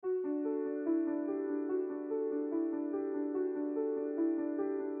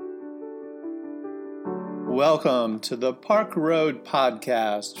Welcome to the Park Road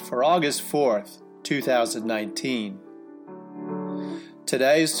Podcast for August 4th, 2019.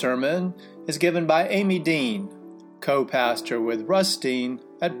 Today's sermon is given by Amy Dean, co-pastor with Russ Dean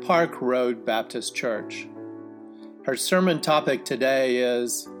at Park Road Baptist Church. Her sermon topic today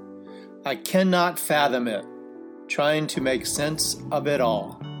is, I cannot fathom it, trying to make sense of it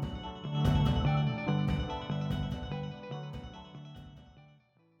all.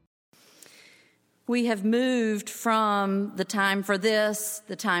 We have moved from the time for this,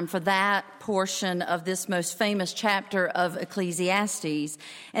 the time for that portion of this most famous chapter of Ecclesiastes,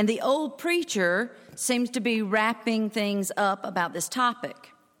 and the old preacher seems to be wrapping things up about this topic.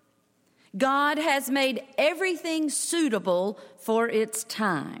 God has made everything suitable for its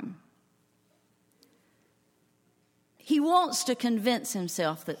time. He wants to convince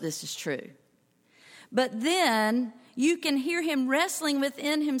himself that this is true. But then you can hear him wrestling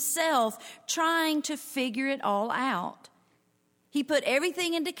within himself, trying to figure it all out. He put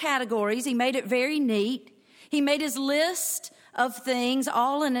everything into categories. He made it very neat. He made his list of things,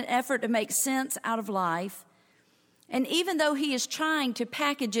 all in an effort to make sense out of life. And even though he is trying to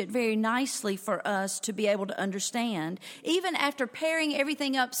package it very nicely for us to be able to understand, even after pairing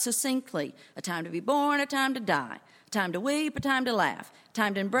everything up succinctly, a time to be born, a time to die, a time to weep, a time to laugh, a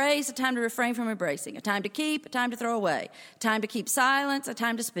time to embrace, a time to refrain from embracing, a time to keep, a time to throw away, a time to keep silence, a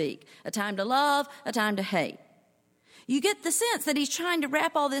time to speak, a time to love, a time to hate. You get the sense that he's trying to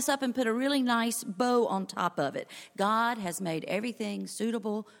wrap all this up and put a really nice bow on top of it. God has made everything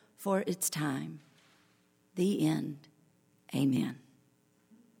suitable for its time. The end. Amen.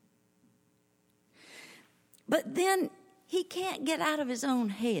 But then he can't get out of his own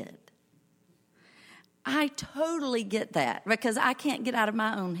head. I totally get that because I can't get out of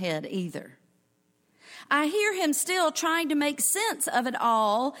my own head either. I hear him still trying to make sense of it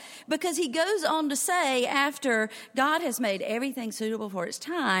all because he goes on to say, after God has made everything suitable for its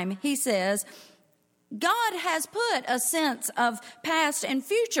time, he says, God has put a sense of past and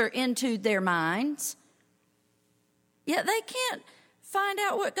future into their minds, yet they can't find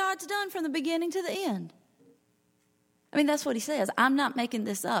out what God's done from the beginning to the end. I mean, that's what he says. I'm not making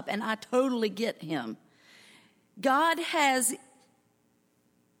this up, and I totally get him. God has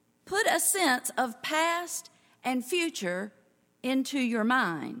put a sense of past and future into your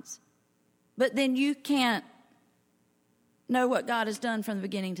minds, but then you can't know what God has done from the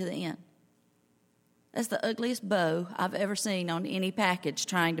beginning to the end. That's the ugliest bow I've ever seen on any package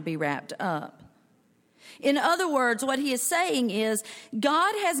trying to be wrapped up. In other words, what he is saying is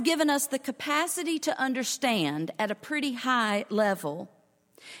God has given us the capacity to understand at a pretty high level,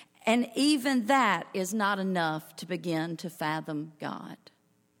 and even that is not enough to begin to fathom God.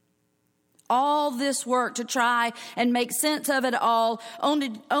 All this work to try and make sense of it all,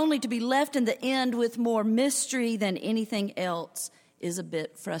 only to be left in the end with more mystery than anything else, is a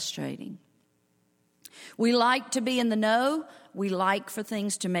bit frustrating. We like to be in the know. We like for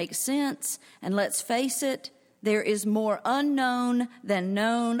things to make sense. And let's face it, there is more unknown than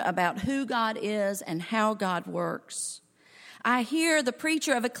known about who God is and how God works. I hear the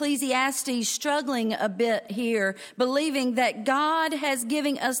preacher of Ecclesiastes struggling a bit here, believing that God has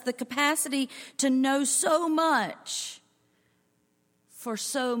given us the capacity to know so much, for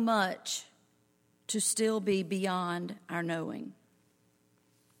so much to still be beyond our knowing.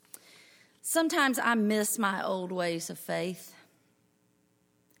 Sometimes I miss my old ways of faith.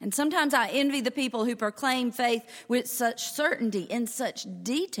 And sometimes I envy the people who proclaim faith with such certainty, in such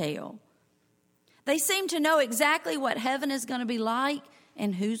detail. They seem to know exactly what heaven is going to be like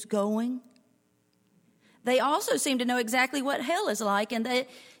and who's going. They also seem to know exactly what hell is like, and they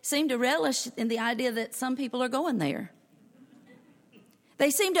seem to relish in the idea that some people are going there. They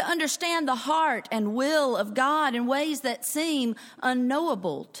seem to understand the heart and will of God in ways that seem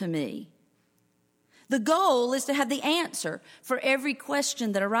unknowable to me. The goal is to have the answer for every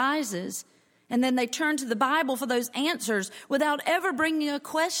question that arises, and then they turn to the Bible for those answers without ever bringing a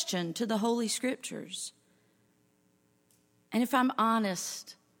question to the Holy Scriptures. And if I'm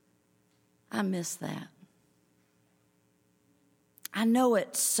honest, I miss that. I know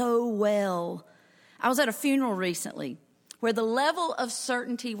it so well. I was at a funeral recently where the level of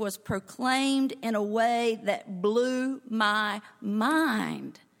certainty was proclaimed in a way that blew my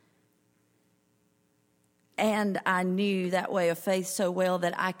mind. And I knew that way of faith so well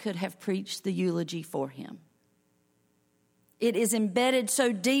that I could have preached the eulogy for him. It is embedded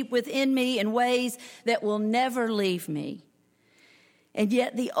so deep within me in ways that will never leave me. And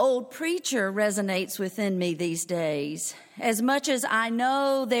yet the old preacher resonates within me these days. As much as I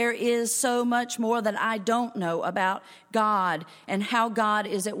know, there is so much more that I don't know about God and how God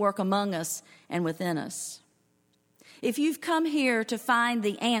is at work among us and within us. If you've come here to find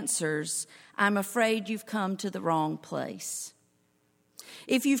the answers, I'm afraid you've come to the wrong place.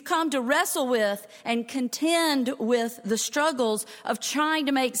 If you've come to wrestle with and contend with the struggles of trying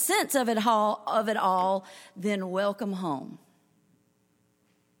to make sense of it all, then welcome home.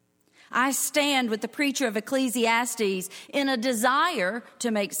 I stand with the preacher of Ecclesiastes in a desire to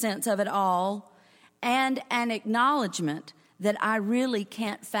make sense of it all and an acknowledgement that I really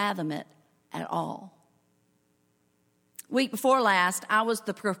can't fathom it at all. Week before last, I was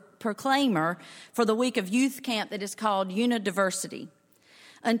the proclaimer for the week of youth camp that is called Unidiversity.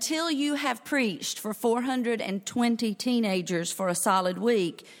 Until you have preached for 420 teenagers for a solid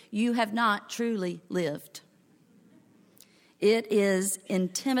week, you have not truly lived. It is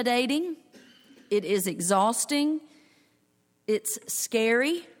intimidating. It is exhausting. It's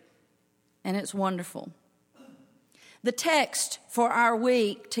scary. And it's wonderful. The text for our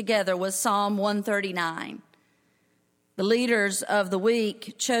week together was Psalm 139. The leaders of the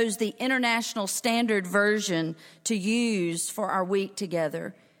week chose the International Standard Version to use for our week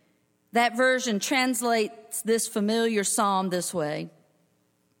together. That version translates this familiar psalm this way.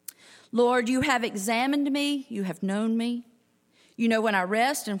 Lord, you have examined me. You have known me. You know when I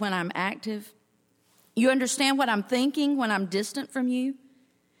rest and when I'm active. You understand what I'm thinking when I'm distant from you.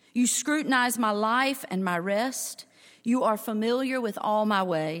 You scrutinize my life and my rest. You are familiar with all my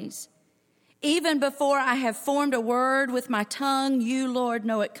ways. Even before I have formed a word with my tongue, you, Lord,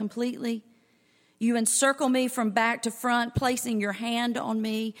 know it completely. You encircle me from back to front, placing your hand on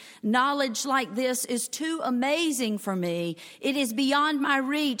me. Knowledge like this is too amazing for me. It is beyond my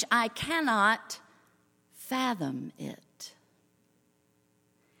reach. I cannot fathom it.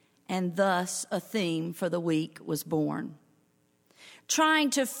 And thus a theme for the week was born. Trying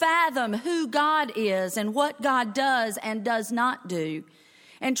to fathom who God is and what God does and does not do.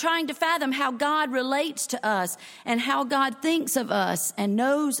 And trying to fathom how God relates to us and how God thinks of us and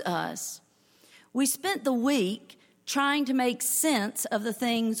knows us. We spent the week trying to make sense of the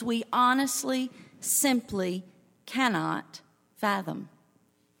things we honestly, simply cannot fathom.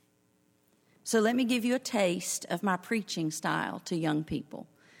 So let me give you a taste of my preaching style to young people.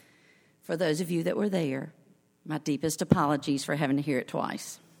 For those of you that were there, my deepest apologies for having to hear it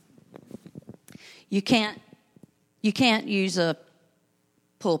twice. You can't use a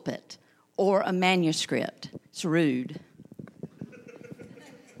pulpit or a manuscript. It's rude.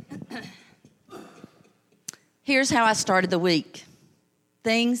 Here's how I started the week.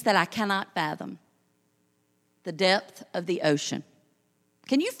 Things that I cannot fathom. The depth of the ocean.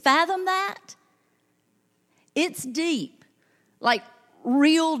 Can you fathom that? It's deep, like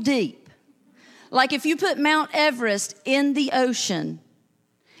real deep. Like if you put Mount Everest in the ocean,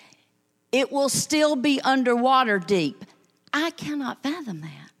 it will still be underwater deep. I cannot fathom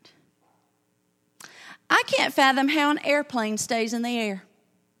that. I can't fathom how an airplane stays in the air.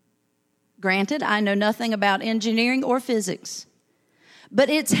 Granted, I know nothing about engineering or physics, but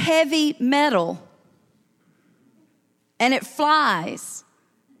it's heavy metal and it flies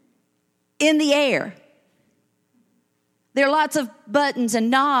in the air. There are lots of buttons and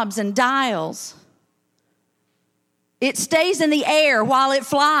knobs and dials. It stays in the air while it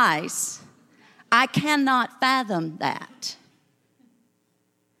flies. I cannot fathom that.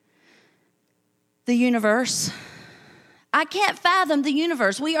 The universe. I can't fathom the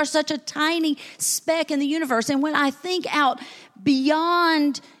universe. We are such a tiny speck in the universe. And when I think out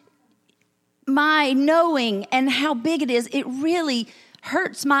beyond my knowing and how big it is, it really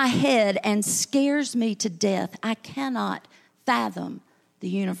hurts my head and scares me to death. I cannot fathom the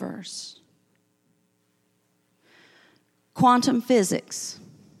universe. Quantum physics.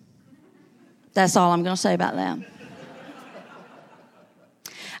 That's all I'm going to say about that.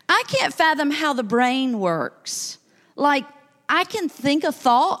 I can't fathom how the brain works. Like, I can think a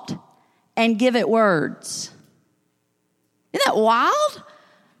thought and give it words. Isn't that wild?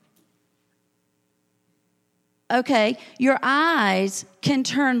 Okay, your eyes can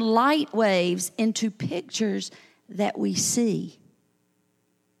turn light waves into pictures that we see.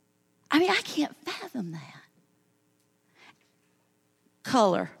 I mean, I can't fathom that.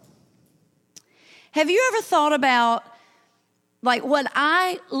 Color. Have you ever thought about, like, when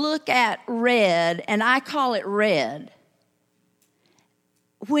I look at red and I call it red,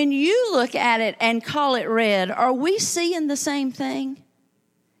 when you look at it and call it red, are we seeing the same thing?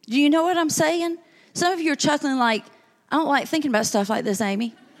 Do you know what I'm saying? Some of you are chuckling like, I don't like thinking about stuff like this,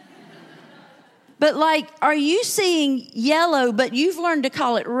 Amy. But like, are you seeing yellow, but you've learned to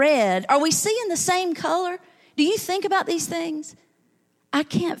call it red? Are we seeing the same color? Do you think about these things? I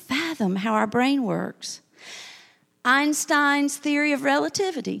can't fathom how our brain works. Einstein's theory of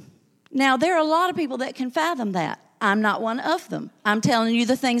relativity. Now, there are a lot of people that can fathom that. I'm not one of them. I'm telling you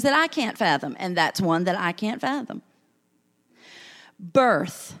the things that I can't fathom, and that's one that I can't fathom.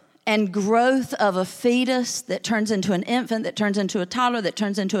 Birth and growth of a fetus that turns into an infant, that turns into a toddler, that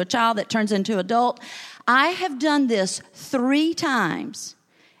turns into a child, that turns into adult. I have done this 3 times.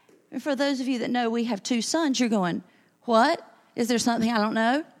 And for those of you that know we have 2 sons, you're going, what? Is there something I don't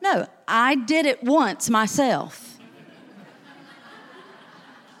know? No, I did it once myself.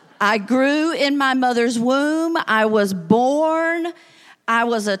 I grew in my mother's womb. I was born. I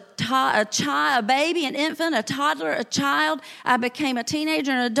was a child, a baby, an infant, a toddler, a child. I became a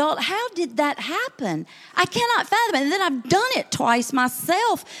teenager and an adult. How did that happen? I cannot fathom it. And then I've done it twice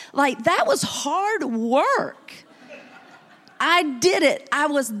myself. Like, that was hard work. I did it. I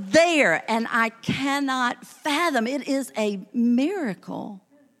was there, and I cannot fathom. It is a miracle.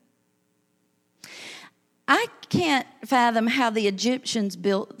 I can't fathom how the Egyptians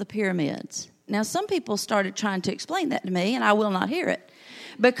built the pyramids. Now, some people started trying to explain that to me, and I will not hear it,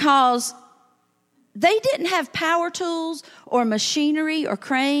 because they didn't have power tools or machinery or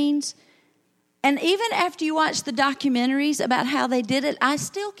cranes. And even after you watch the documentaries about how they did it, I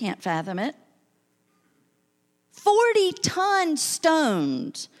still can't fathom it. 40-ton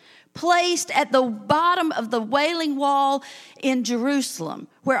stones placed at the bottom of the Wailing Wall in Jerusalem,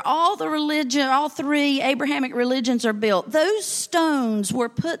 where all 3 Abrahamic religions are built. Those stones were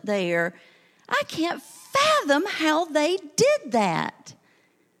put there. I can't fathom how they did that.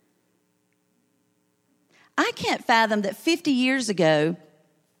 I can't fathom that 50 years ago,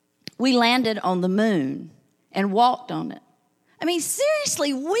 we landed on the moon and walked on it. I mean,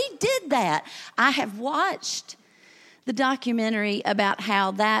 seriously, we did that. I have watched the documentary about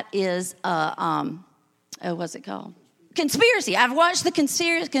how that is, what's it called? Conspiracy. I've watched the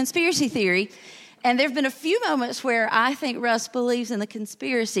conspiracy theory, and there have been a few moments where I think Russ believes in the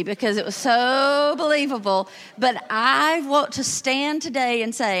conspiracy because it was so believable. But I want to stand today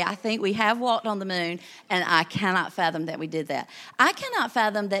and say, I think we have walked on the moon, and I cannot fathom that we did that. I cannot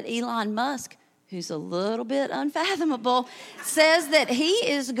fathom that Elon Musk, who's a little bit unfathomable, says that he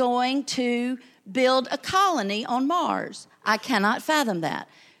is going to build a colony on Mars. I cannot fathom that.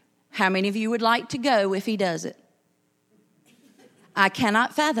 How many of you would like to go if he does it? I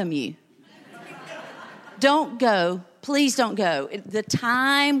cannot fathom you. Don't go. Please don't go. The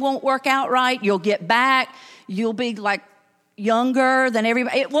time won't work out right. You'll get back. You'll be like younger than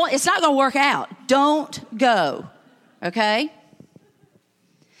everybody. It's not going to work out. Don't go. Okay?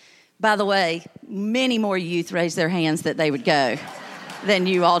 By the way, many more youth raised their hands that they would go than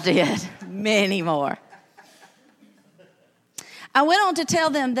you all did. Many more. I went on to tell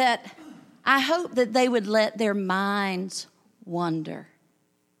them that I hope that they would let their minds wander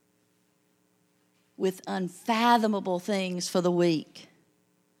with unfathomable things for the week.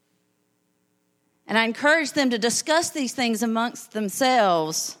 And I encouraged them to discuss these things amongst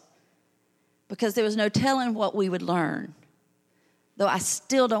themselves because there was no telling what we would learn. Though I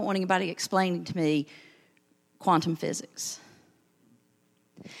still don't want anybody explaining to me quantum physics.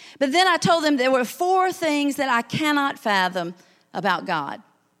 But then I told them there were 4 things that I cannot fathom about God.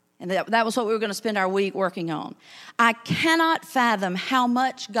 And that was what we were going to spend our week working on. I cannot fathom how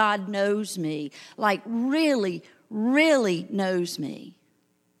much God knows me, like really, really knows me.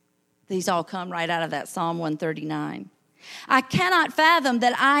 These all come right out of that Psalm 139. I cannot fathom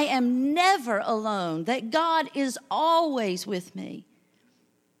that I am never alone, that God is always with me.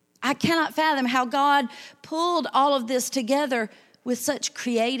 I cannot fathom how God pulled all of this together with such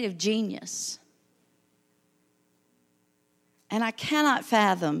creative genius. And I cannot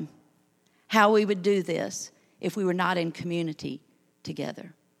fathom how we would do this if we were not in community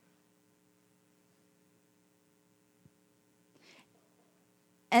together.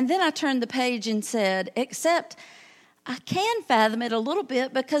 And then I turned the page and said, except I can fathom it a little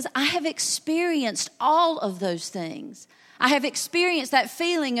bit because I have experienced all of those things. I have experienced that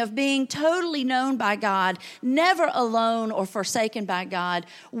feeling of being totally known by God, never alone or forsaken by God,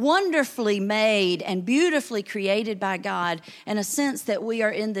 wonderfully made and beautifully created by God, in a sense that we are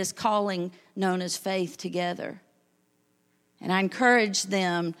in this calling known as faith together. And I encourage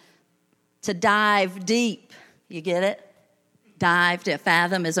them to dive deep. You get it? Dive, to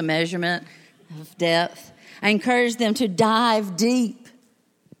fathom is a measurement of depth. I encourage them to dive deep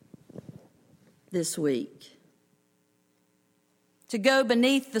this week. To go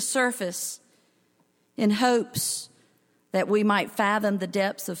beneath the surface in hopes that we might fathom the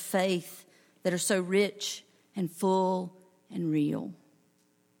depths of faith that are so rich and full and real.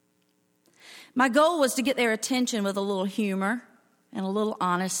 My goal was to get their attention with a little humor and a little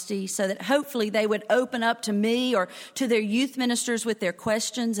honesty so that hopefully they would open up to me or to their youth ministers with their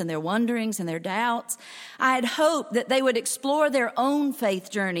questions and their wonderings and their doubts. I had hoped that they would explore their own faith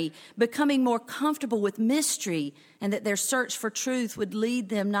journey, becoming more comfortable with mystery, and that their search for truth would lead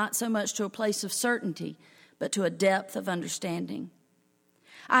them not so much to a place of certainty, but to a depth of understanding.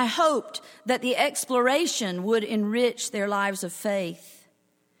 I hoped that the exploration would enrich their lives of faith.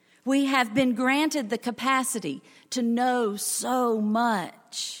 We have been granted the capacity to know so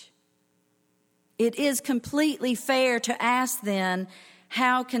much. It is completely fair to ask then,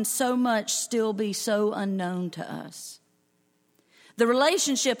 how can so much still be so unknown to us? The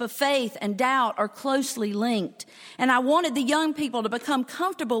relationship of faith and doubt are closely linked, and I wanted the young people to become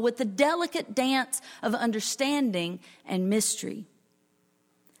comfortable with the delicate dance of understanding and mystery.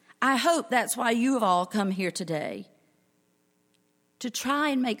 I hope that's why you have all come here today, to try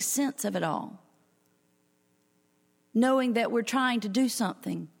and make sense of it all, knowing that we're trying to do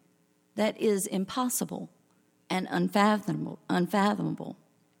something that is impossible and unfathomable.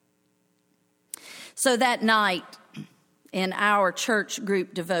 So that night in our church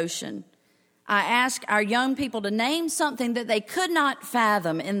group devotion, I asked our young people to name something that they could not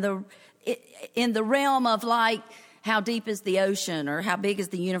fathom in the realm of, like, how deep is the ocean or how big is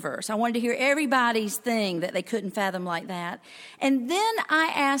the universe. I wanted to hear everybody's thing that they couldn't fathom like that. And then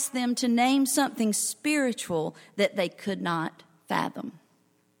I asked them to name something spiritual that they could not fathom.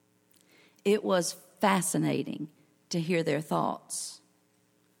 It was fascinating to hear their thoughts.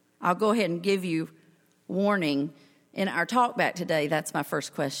 I'll go ahead and give you warning. In our talk back today, that's my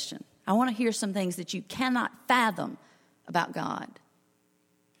first question. I want to hear some things that you cannot fathom about God.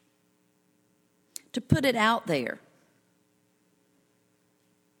 To put it out there.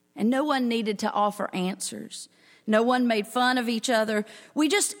 And no one needed to offer answers. No one made fun of each other. We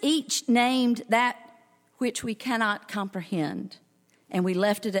just each named that which we cannot comprehend. And we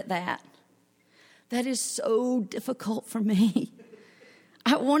left it at that. That is so difficult for me.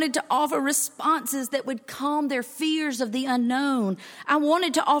 I wanted to offer responses that would calm their fears of the unknown. I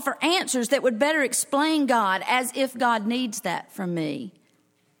wanted to offer answers that would better explain God, as if God needs that from me.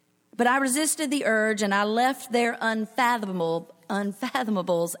 But I resisted the urge, and I left their unfathomable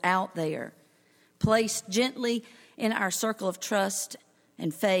out there, placed gently in our circle of trust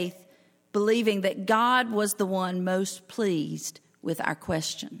and faith, believing that God was the one most pleased with our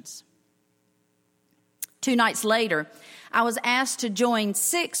questions. 2 nights later, I was asked to join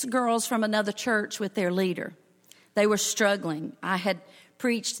 6 girls from another church with their leader. They were struggling. I had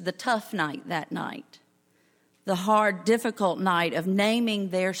preached the tough night that night, the hard, difficult night of naming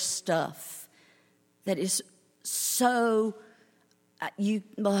their stuff that is so, you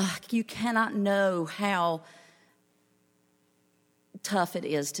cannot know how tough it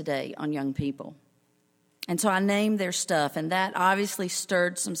is today on young people. And so I named their stuff, and that obviously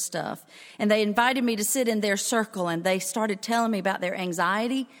stirred some stuff. And they invited me to sit in their circle, and they started telling me about their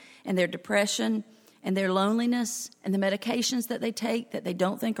anxiety and their depression and their loneliness and the medications that they take that they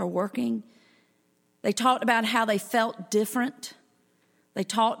don't think are working. They talked about how they felt different. They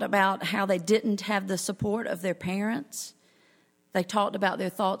talked about how they didn't have the support of their parents. They talked about their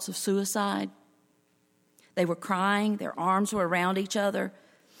thoughts of suicide. They were crying. Their arms were around each other.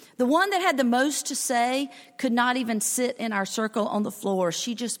 The one that had the most to say could not even sit in our circle on the floor.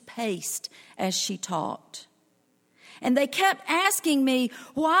 She just paced as she talked. And they kept asking me,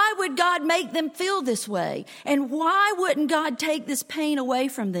 why would God make them feel this way? And why wouldn't God take this pain away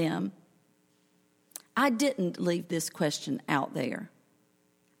from them? I didn't leave this question out there.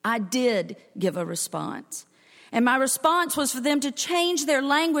 I did give a response. And my response was for them to change their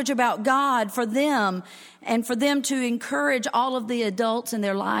language about God for them, and for them to encourage all of the adults in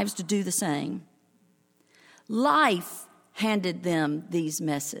their lives to do the same. Life handed them these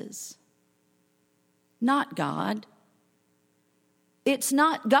messes, not God. It's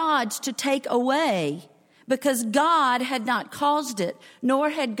not God's to take away, because God had not caused it,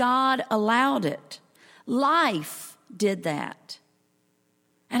 nor had God allowed it. Life did that.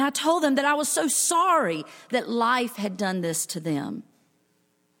 And I told them that I was so sorry that life had done this to them.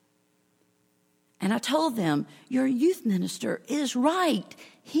 And I told them, your youth minister is right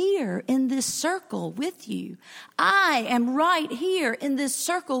here in this circle with you. I am right here in this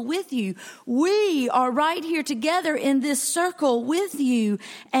circle with you. We are right here together in this circle with you.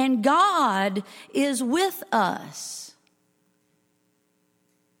 And God is with us.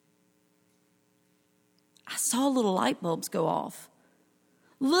 I saw little light bulbs go off.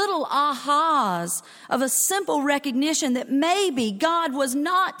 little ahas of a simple recognition that maybe God was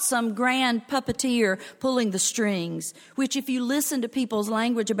not some grand puppeteer pulling the strings, which if you listen to people's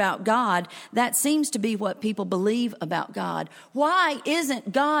language about God, that seems to be what people believe about God. Why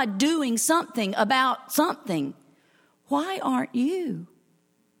isn't God doing something about something? Why aren't you?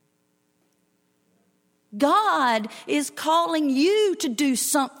 God is calling you to do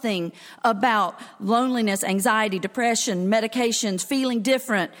something about loneliness, anxiety, depression, medications, feeling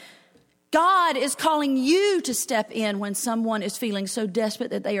different. God is calling you to step in when someone is feeling so desperate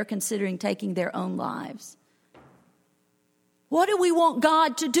that they are considering taking their own lives. What do we want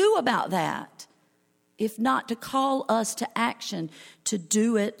God to do about that? If not to call us to action, to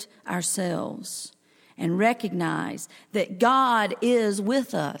do it ourselves and recognize that God is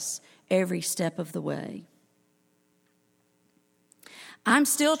with us every step of the way. I'm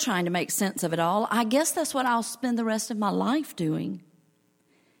still trying to make sense of it all. I guess that's what I'll spend the rest of my life doing.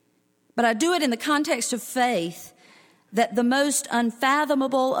 But I do it in the context of faith that the most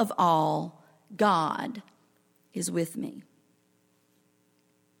unfathomable of all, God, is with me.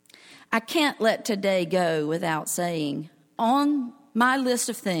 I can't let today go without saying, on my list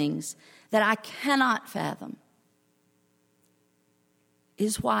of things that I cannot fathom,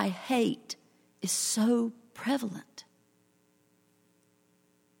 is why hate is so prevalent.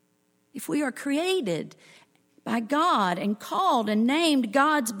 If we are created by God and called and named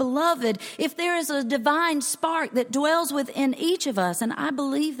God's beloved, if there is a divine spark that dwells within each of us, and I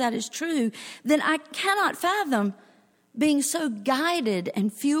believe that is true, then I cannot fathom being so guided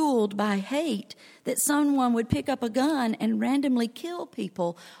and fueled by hate that someone would pick up a gun and randomly kill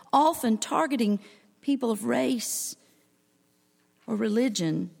people, often targeting people of race or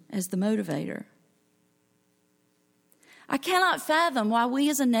religion as the motivator. I cannot fathom why we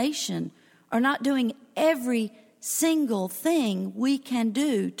as a nation are not doing every single thing we can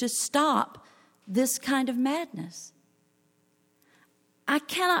do to stop this kind of madness. I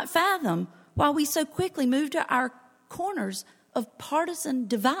cannot fathom why we so quickly move to our corners of partisan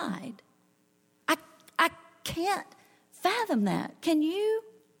divide. I can't fathom that. Can you?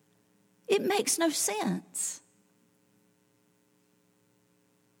 It makes no sense.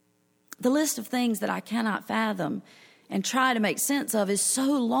 The list of things that I cannot fathom and try to make sense of is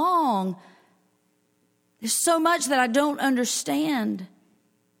so long. There's so much that I don't understand.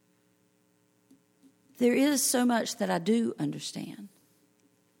 There is so much that I do understand.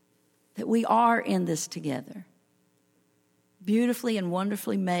 That we are in this together. Beautifully and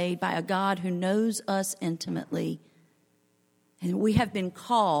wonderfully made by a God who knows us intimately. And we have been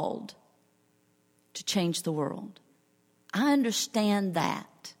called to change the world. I understand that.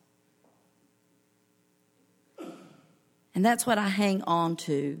 And that's what I hang on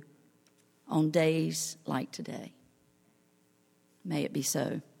to on days like today. May it be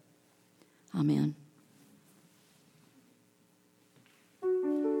so. Amen.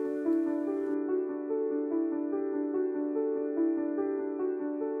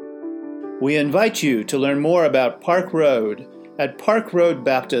 We invite you to learn more about Park Road at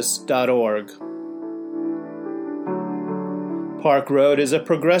parkroadbaptist.org. Park Road is a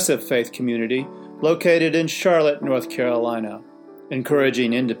progressive faith community located in Charlotte, North Carolina,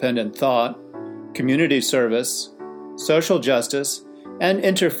 encouraging independent thought, community service, social justice, and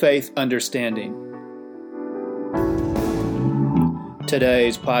interfaith understanding.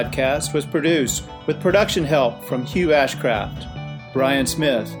 Today's podcast was produced with production help from Hugh Ashcraft, Brian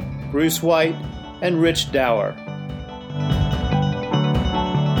Smith, Bruce White, and Rich Dower.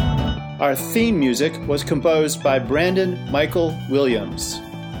 Our theme music was composed by Brandon Michael Williams.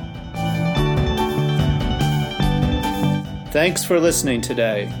 Thanks for listening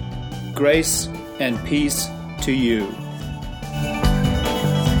today. Grace and peace to you.